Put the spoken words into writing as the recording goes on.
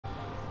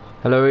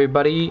Hello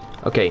everybody.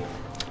 Okay,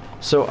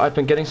 so I've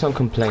been getting some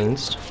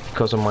complaints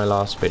because of my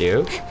last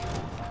video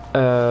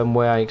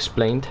where I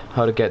explained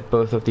how to get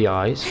both of the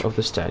eyes of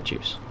the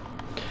statues.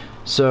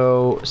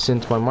 So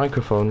since my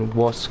microphone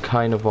was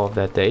kind of off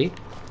that day,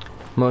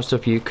 most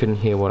of you couldn't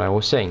hear what I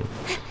was saying,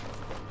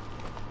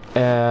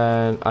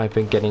 and I've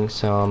been getting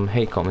some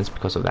hate comments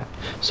because of that.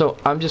 So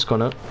I'm just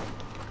gonna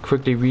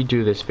quickly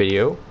redo this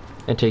video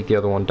and take the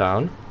other one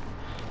down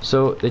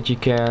so that you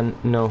can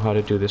know how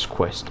to do this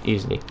quest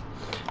easily.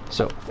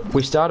 So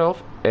we start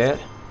off at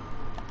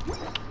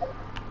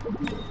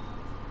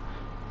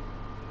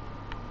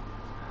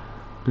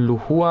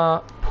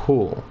Luhua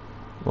Pool,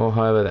 or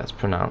however that's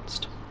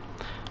pronounced.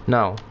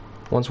 Now,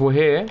 once we're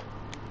here,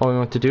 all we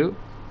want to do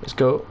is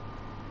go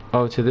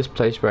over to this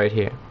place right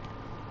here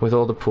with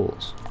all the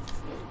pools.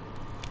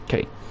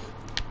 Okay,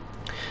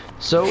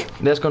 so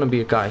there's gonna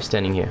be a guy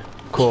standing here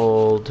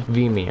called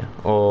Vimir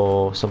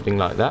or something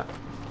like that.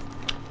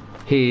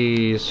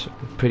 He's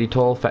pretty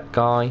tall, fat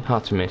guy,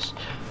 hard to miss.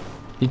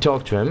 You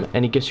talk to him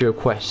and he gives you a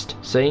quest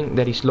saying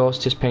that he's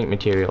lost his paint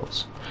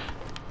materials.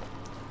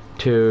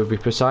 To be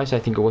precise, I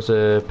think it was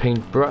a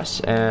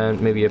paintbrush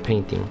and maybe a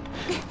painting.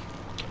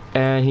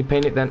 And he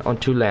painted that on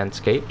 2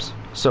 landscapes.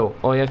 So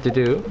all you have to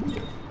do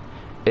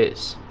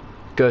is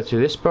go to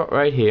this spot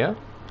right here,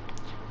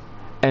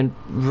 and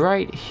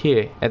right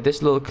here at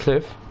this little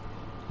cliff,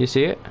 you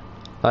see it?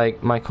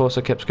 Like my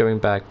cursor kept going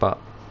back, but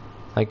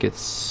like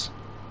it's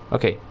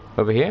okay,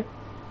 over here,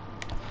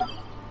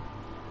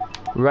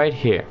 right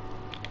here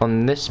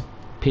on this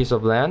piece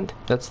of land,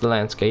 that's the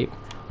landscape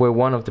where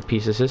one of the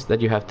pieces is that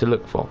you have to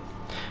look for.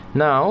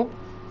 Now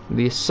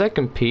the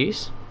second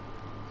piece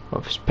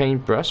of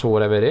paintbrush or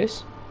whatever it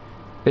is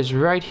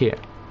right here,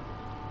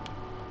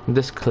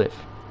 this cliff.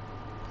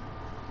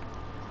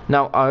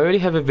 Now I already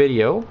have a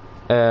video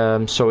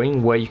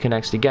showing where you can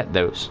actually get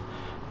those.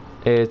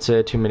 It's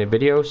a 2-minute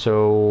video,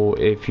 so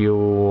if you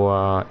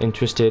are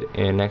interested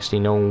in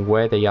actually knowing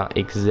where they are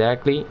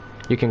exactly,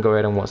 you can go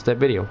ahead and watch that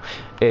video.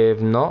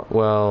 If not,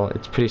 well,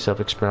 it's pretty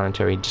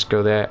self-explanatory. Just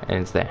go there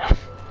and it's there.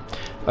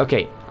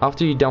 Okay,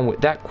 after you're done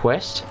with that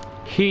quest,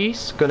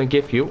 he's gonna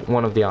give you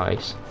one of the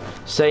eyes,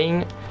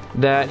 saying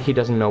that he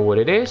doesn't know what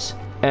it is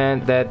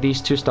and that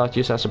these 2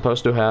 statues are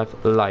supposed to have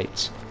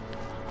lights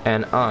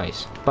and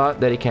eyes, but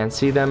that he can't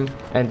see them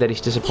and that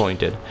he's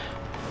disappointed.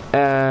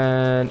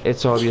 And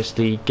it's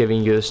obviously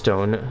giving you a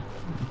stone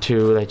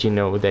to let you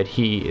know that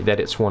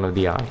it's one of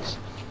the eyes.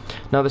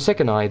 Now the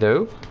second eye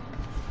though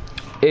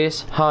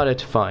is harder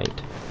to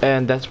find,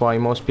 and that's why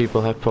most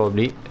people have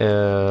probably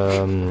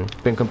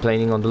been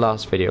complaining on the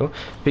last video,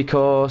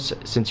 because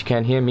since you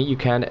can't hear me, you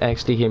can't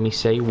actually hear me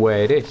say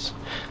where it is.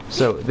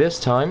 So this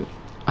time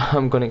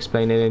I'm gonna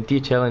explain it in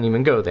detail and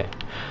even go there.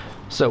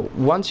 So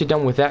once you're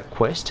done with that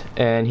quest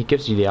and he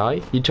gives you the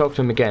eye, you talk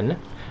to him again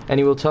and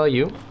he will tell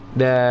you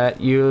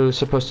that you're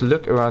supposed to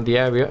look around the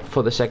area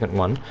for the second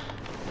one,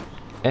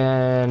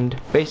 and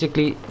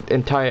basically the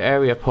entire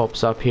area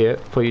pops up here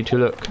for you to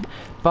look,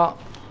 but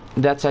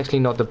that's actually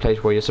not the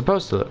place where you're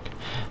supposed to look,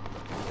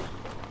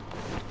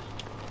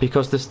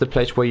 because this is the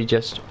place where you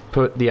just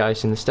put the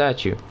eyes in the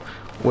statue,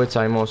 which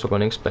I'm also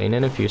going to explain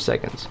in a few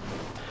seconds.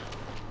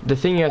 The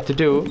thing you have to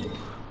do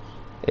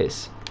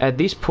is at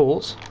these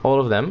pools, all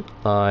of them,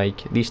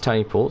 like these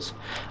tiny pools,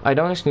 I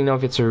don't actually know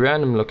if it's a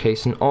random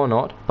location or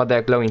not, but there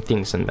are glowing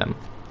things in them.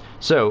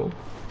 So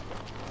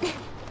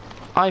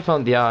I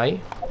found the eye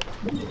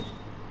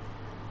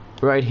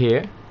right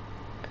here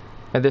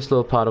at this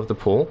little part of the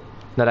pool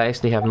that I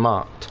actually have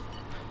marked.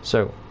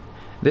 So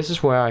this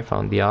is where I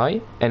found the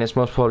eye, and it's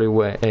most probably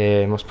where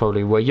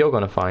you're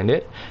gonna find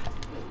it.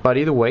 But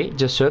either way,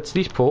 just search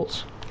these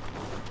pools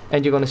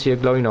and you're gonna see a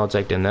glowing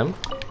object in them,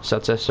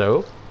 such as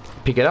so.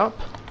 Pick it up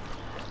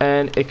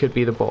and it could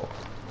be the ball.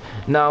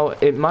 Now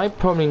it might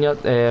probably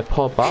not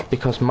pop up,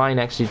 because mine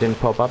actually didn't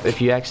pop up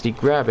if you actually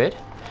grab it,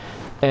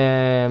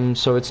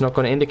 so it's not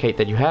going to indicate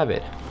that you have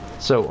it.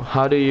 So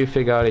how do you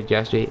figure out if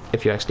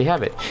you actually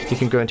have it? You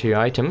can go into your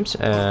items,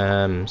 you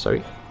can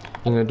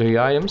go into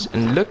your items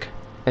and look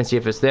and see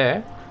if it's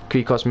there,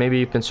 because maybe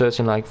you've been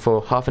searching like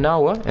for half an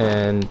hour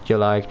and you're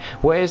like,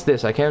 where is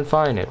this? I can't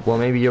find it. Well,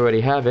 maybe you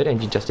already have it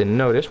and you just didn't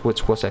notice,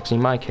 which was actually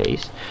my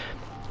case.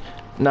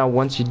 Now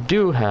once you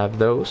do have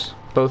those,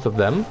 both of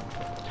them,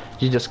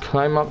 you just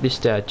climb up these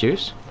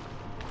statues.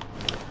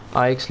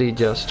 I actually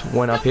just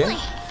went up here,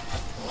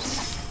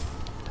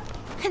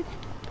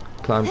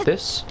 climbed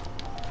this,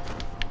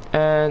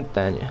 and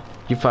then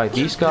you fight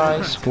these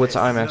guys, which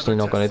I'm actually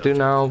not gonna do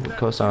now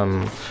because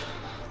I'm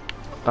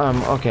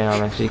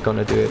actually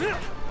gonna do it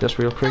just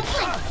real quick.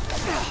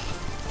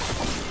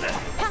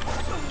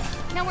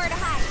 Nowhere to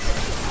hide.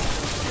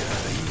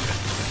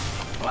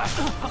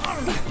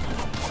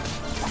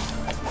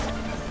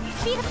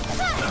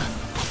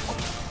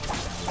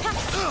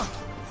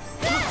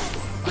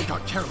 I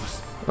got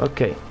careless.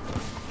 Okay,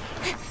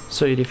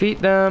 so you defeat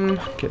them,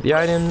 get the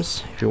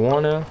items if you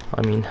wanna,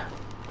 I mean,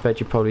 bet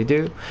you probably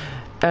do,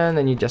 and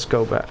then you just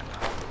go back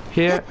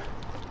here,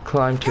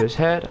 climb to his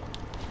head,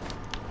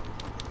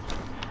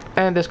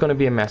 and there's going to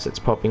be a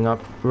message popping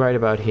up right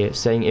about here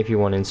saying if you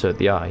want to insert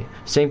the eye.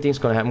 Same thing's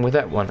going to happen with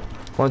that one.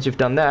 Once you've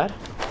done that,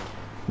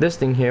 this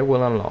thing here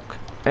will unlock,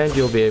 and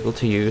you'll be able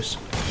to use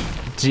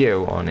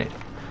Geo on it.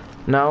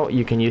 Now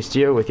you can use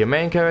Geo with your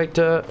main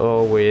character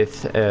or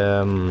with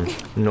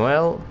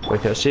Noelle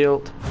with her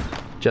shield,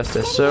 just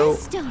as so.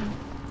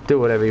 Do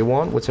whatever you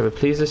want, whichever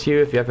pleases you.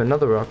 If you have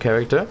another rock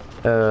character,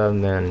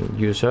 then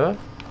use her,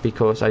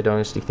 because I don't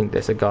honestly think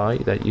there's a guy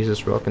that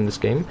uses rock in this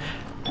game.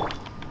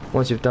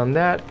 Once you've done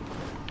that,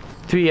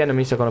 3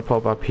 enemies are going to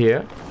pop up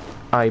here.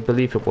 I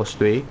believe it was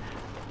 3.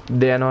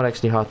 They are not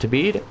actually hard to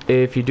beat.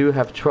 If you do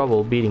have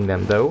trouble beating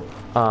them though,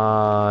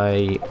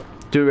 I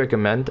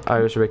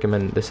always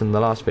recommend this in the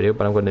last video,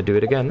 but I'm going to do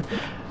it again.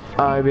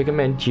 I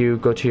recommend you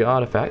go to your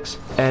artifacts,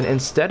 and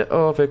instead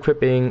of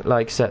equipping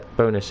like set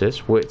bonuses,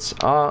 which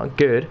are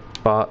good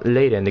but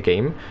later in the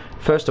game,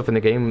 first off in the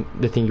game,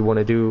 the thing you want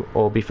to do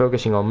or be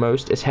focusing on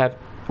most is have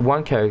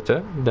one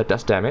character that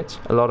does damage,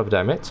 a lot of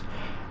damage,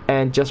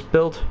 and just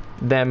build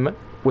them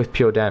with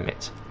pure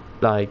damage.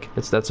 Like,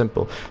 it's that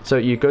simple. So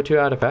you go to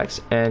your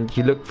artifacts and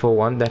you look for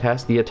one that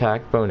has the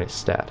attack bonus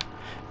stat,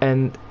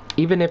 and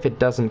even if it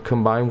doesn't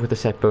combine with the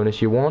set bonus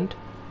you want,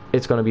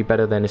 it's going to be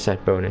better than a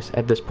set bonus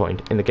at this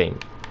point in the game.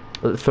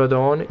 Further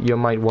on, you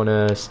might want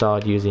to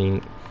start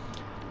using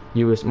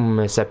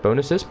set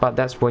bonuses, but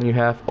that's when you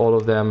have all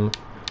of them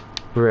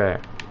rare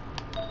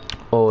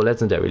or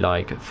legendary,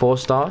 like 4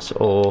 stars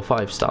or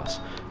 5 stars.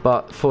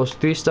 But for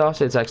 3 stars,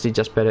 it's actually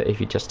just better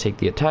if you just take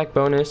the attack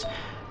bonus,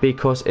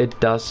 because it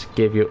does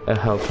give you a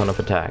hell ton of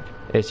attack.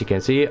 As you can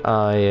see,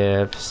 I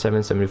have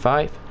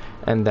 775,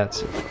 and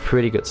that's a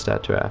pretty good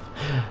stat to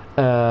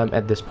have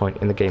at this point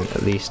in the game,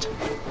 at least.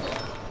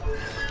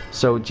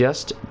 So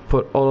just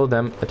put all of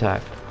them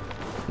attack.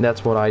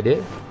 That's what I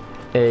did,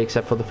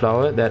 except for the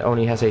flower that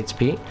only has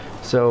HP.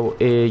 So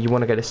you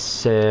want to get a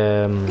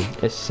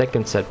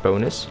second set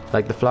bonus.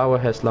 Like the flower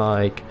has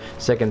like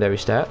secondary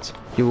stats.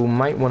 You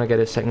might want to get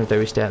a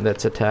secondary stat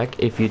that's attack.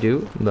 If you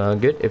do,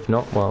 good. If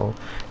not, well,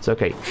 it's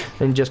okay.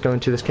 Then just go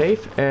into this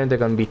cave, and there are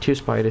going to be 2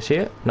 spiders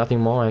here. Nothing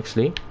more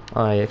actually.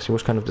 I actually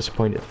was kind of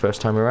disappointed the first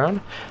time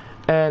around.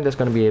 And there's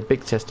going to be a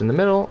big chest in the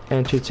middle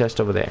and 2 chests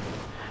over there.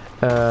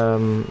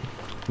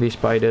 These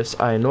spiders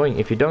are annoying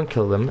if you don't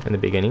kill them in the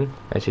beginning.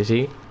 As you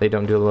see, they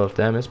don't do a lot of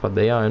damage, but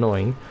they are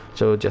annoying.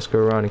 So just go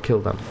around and kill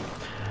them.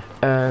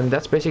 And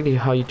that's basically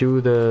how you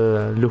do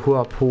the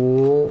Luhua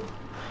Pool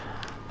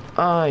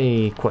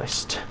Eye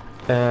quest.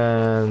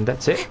 And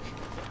that's it.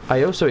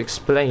 I also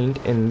explained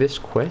in this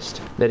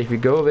quest that if you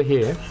go over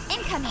here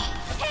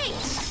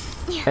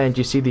and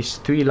you see these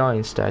 3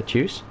 lion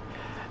statues,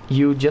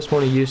 you just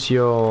want to use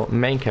your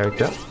main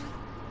character,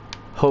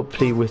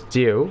 hopefully with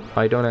Geo.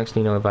 I don't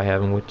actually know if I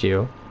have him with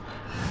Geo.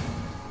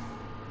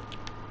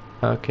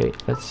 Okay,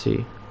 let's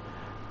see.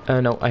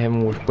 No, I have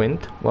him with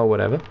Wind. Well,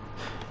 whatever.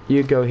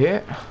 You go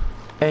here,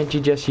 and you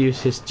just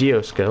use his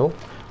Geo skill,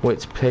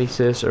 which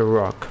places a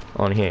rock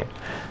on here.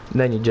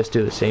 Then you just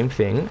do the same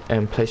thing,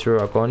 and place a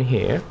rock on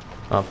here,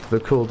 after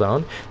the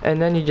cooldown, and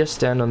then you just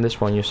stand on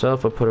this one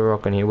yourself, or put a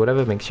rock on here,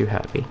 whatever makes you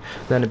happy.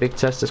 Then a big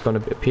chest is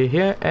going to appear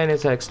here, and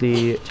it's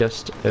actually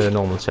just a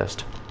normal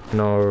chest.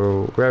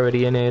 No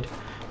rarity in it,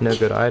 no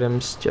good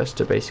items,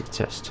 just a basic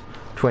chest.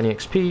 20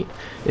 XP,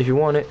 if you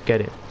want it,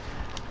 get it.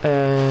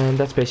 And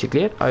that's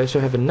basically it. I also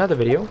have another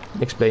video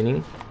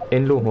explaining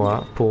in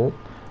Luhua Pool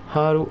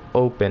how to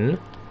open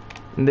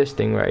this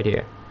thing right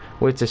here,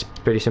 which is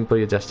pretty simple.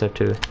 You just have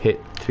to hit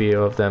 3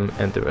 of them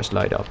and the rest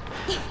light up.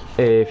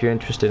 If you're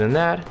interested in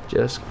that,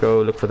 just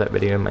go look for that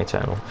video in my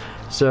channel.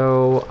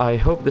 So I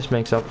hope this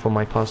makes up for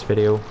my past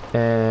video,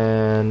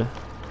 and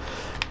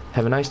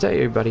have a nice day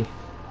everybody.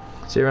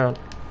 See you around.